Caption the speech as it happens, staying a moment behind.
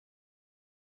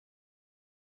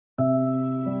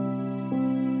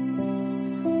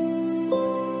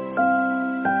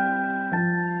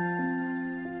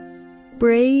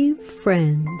brave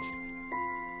friends.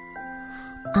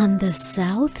 On the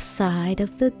south side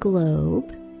of the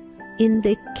globe, in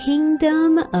the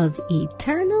kingdom of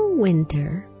eternal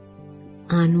winter,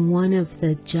 on one of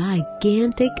the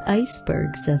gigantic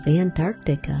icebergs of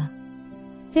Antarctica,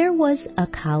 there was a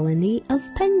colony of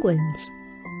penguins.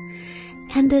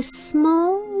 And a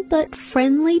small but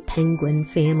friendly penguin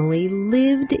family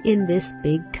lived in this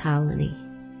big colony.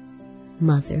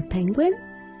 Mother penguin,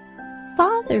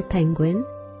 father penguin,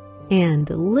 and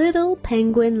little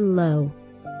penguin Lo.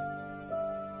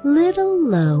 Little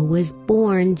Lo was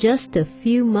born just a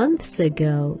few months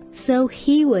ago, so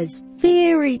he was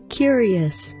very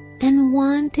curious and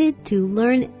wanted to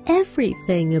learn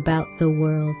everything about the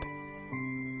world.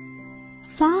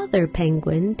 Father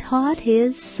Penguin taught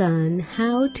his son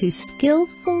how to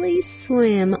skillfully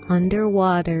swim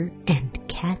underwater and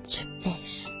catch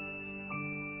fish,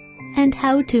 and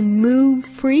how to move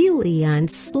freely on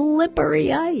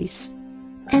slippery ice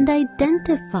and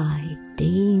identify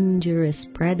dangerous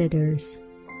predators.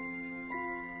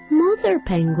 Mother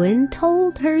Penguin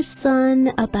told her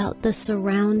son about the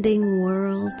surrounding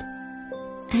world,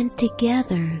 and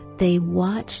together they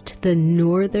watched the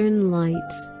northern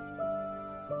lights.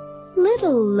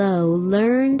 Little Lo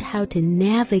learned how to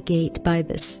navigate by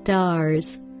the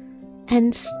stars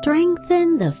and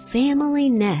strengthen the family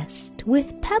nest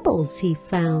with pebbles he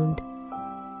found.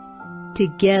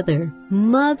 Together,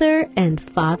 Mother and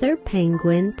Father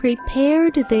Penguin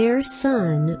prepared their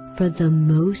son for the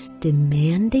most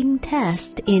demanding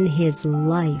test in his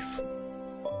life,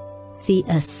 the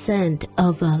ascent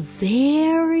of a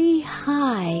very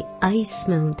high ice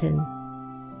mountain.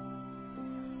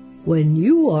 When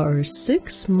you are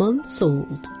 6 months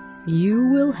old, you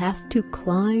will have to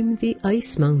climb the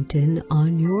ice mountain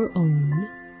on your own,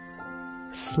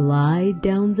 slide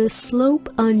down the slope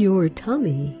on your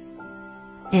tummy,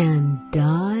 and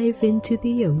dive into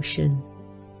the ocean.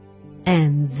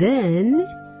 And then,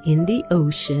 in the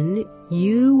ocean,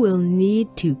 you will need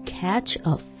to catch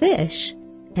a fish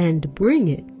and bring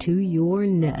it to your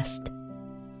nest.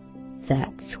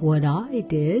 That's what I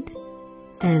did.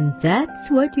 And that's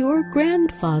what your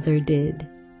grandfather did,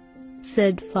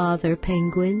 said Father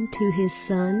Penguin to his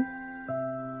son.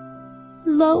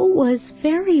 Lo was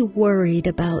very worried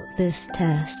about this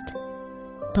test,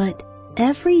 but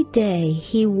every day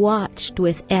he watched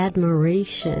with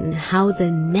admiration how the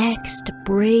next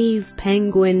brave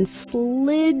penguin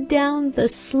slid down the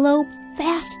slope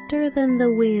faster than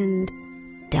the wind,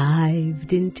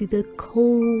 dived into the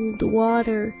cold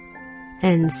water,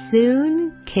 and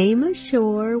soon came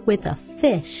ashore with a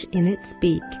fish in its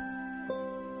beak.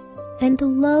 And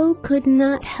Lo could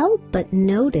not help but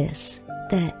notice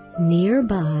that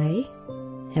nearby,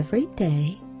 every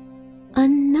day,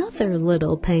 another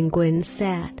little penguin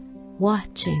sat,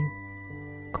 watching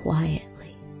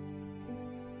quietly.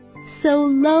 So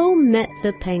Lo met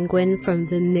the penguin from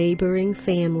the neighboring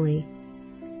family.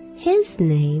 His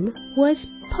name was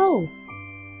Po.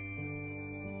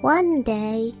 One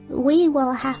day we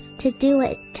will have to do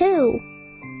it too,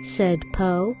 said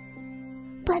Po.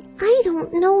 But I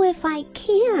don't know if I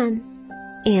can,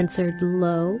 answered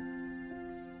Lo.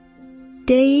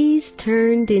 Days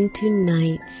turned into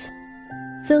nights.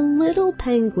 The little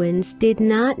penguins did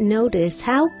not notice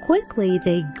how quickly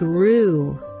they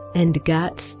grew and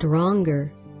got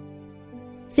stronger.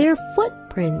 Their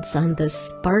footprints on the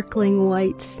sparkling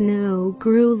white snow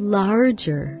grew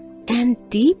larger and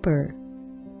deeper,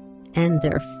 and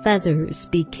their feathers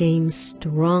became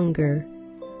stronger.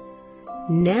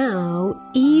 Now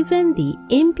even the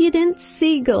impudent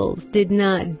seagulls did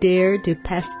not dare to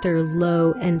pester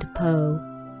Lo and Po.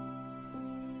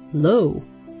 Lo,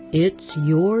 it's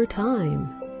your time,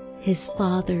 his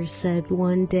father said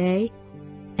one day,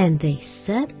 and they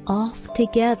set off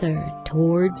together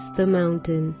towards the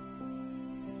mountain.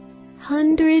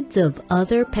 Hundreds of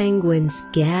other penguins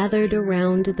gathered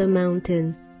around the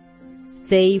mountain.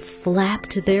 They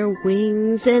flapped their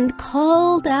wings and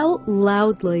called out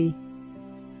loudly.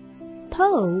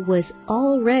 Po was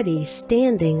already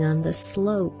standing on the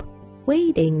slope,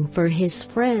 waiting for his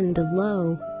friend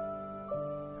Lo.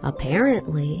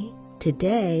 Apparently,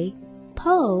 today,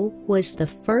 Po was the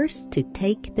first to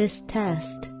take this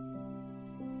test.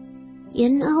 You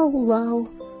know, Lo,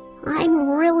 I'm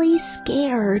really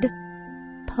scared,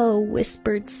 Po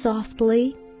whispered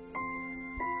softly.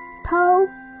 Po,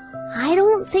 I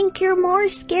don't think you're more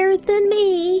scared than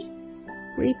me,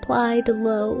 replied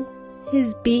Lo,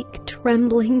 his beak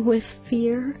trembling with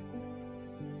fear.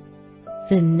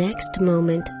 The next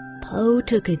moment, Po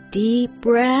took a deep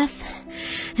breath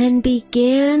and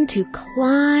began to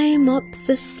climb up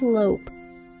the slope.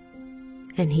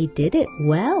 and he did it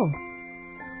well.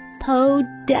 Po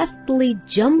deftly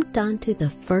jumped onto the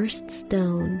first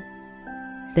stone,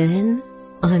 then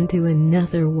onto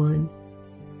another one.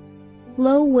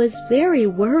 Lo was very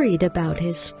worried about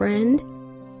his friend.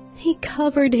 He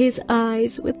covered his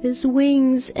eyes with his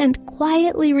wings and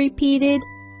quietly repeated,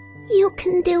 "You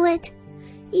can do it.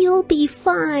 You'll be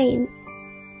fine."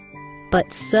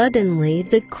 But suddenly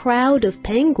the crowd of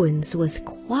penguins was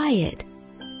quiet.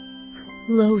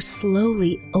 Lo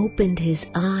slowly opened his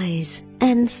eyes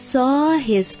and saw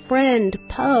his friend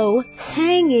Po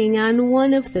hanging on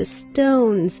one of the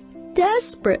stones,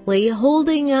 desperately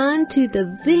holding on to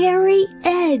the very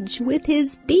edge with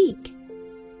his beak.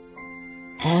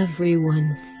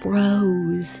 Everyone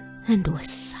froze and was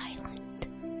silent.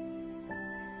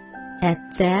 At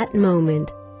that moment,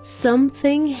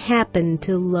 something happened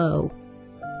to Lo.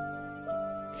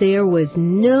 There was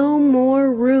no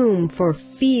more room for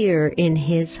fear in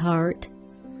his heart.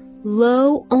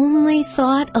 Lo only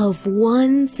thought of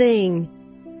one thing.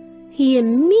 He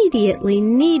immediately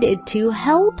needed to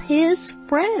help his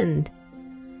friend.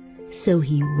 So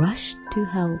he rushed to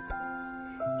help.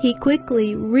 He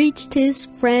quickly reached his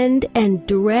friend and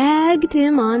dragged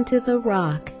him onto the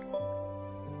rock.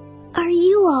 "Are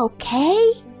you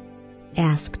okay?"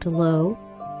 asked Lo.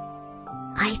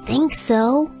 "I think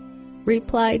so,"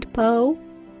 replied Po.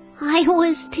 "I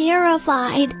was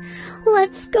terrified.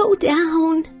 Let's go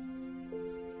down."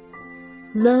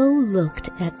 Lo looked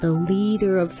at the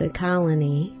leader of the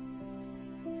colony,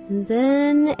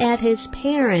 then at his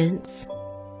parents,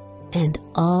 and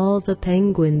all the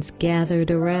penguins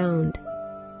gathered around.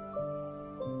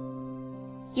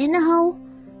 "You know,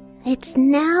 it's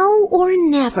now or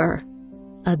never,"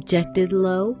 objected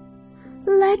Lo.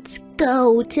 "Let's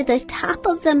go to the top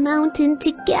of the mountain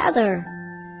together.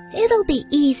 It'll be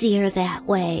easier that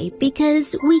way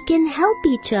because we can help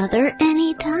each other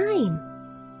anytime."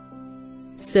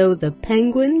 So the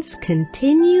penguins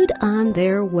continued on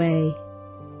their way.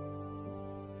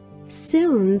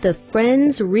 Soon the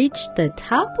friends reached the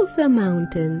top of the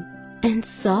mountain and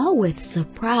saw with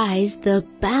surprise the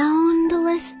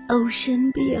boundless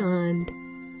ocean beyond.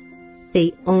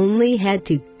 They only had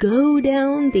to go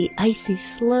down the icy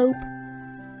slope,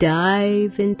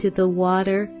 dive into the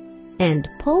water, and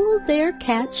pull their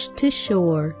catch to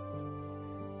shore.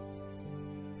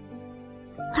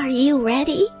 "Are you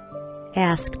ready?"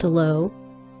 asked Lo.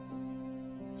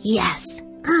 "Yes,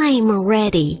 I'm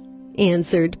ready,"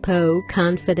 answered Po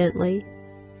confidently.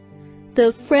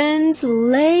 The friends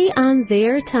lay on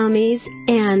their tummies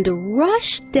and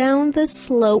rushed down the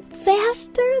slope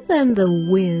faster than the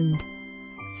wind.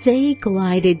 They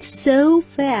glided so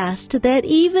fast that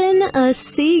even a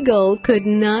seagull could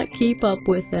not keep up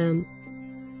with them.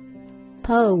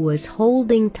 Po was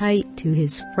holding tight to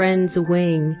his friend's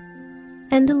wing,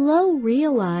 and Lo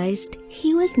realized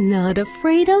he was not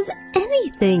afraid of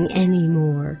anything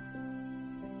anymore.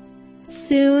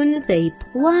 Soon they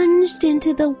plunged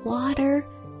into the water,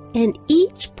 and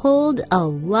each pulled a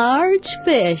large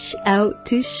fish out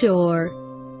to shore.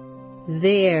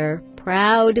 There,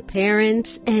 proud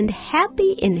parents and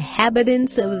happy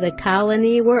inhabitants of the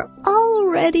colony were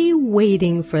already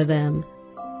waiting for them.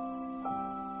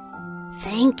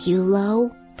 "Thank you,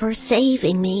 Lo, for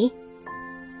saving me.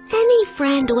 Any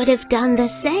friend would have done the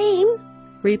same,"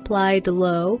 replied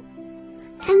Lo.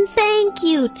 "And thank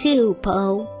you too,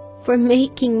 Po, for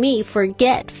making me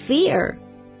forget fear."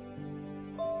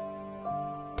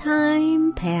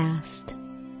 Time passed.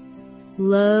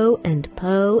 Lo and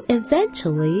Po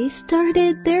eventually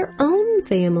started their own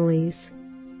families.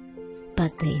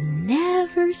 But they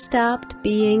never stopped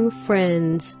being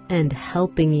friends and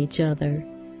helping each other.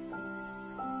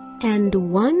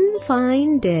 And one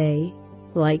fine day,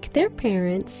 like their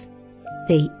parents,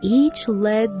 they each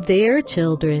led their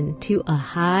children to a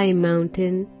high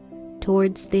mountain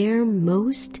towards their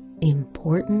most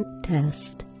important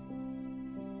test.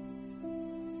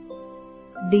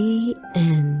 The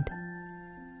end.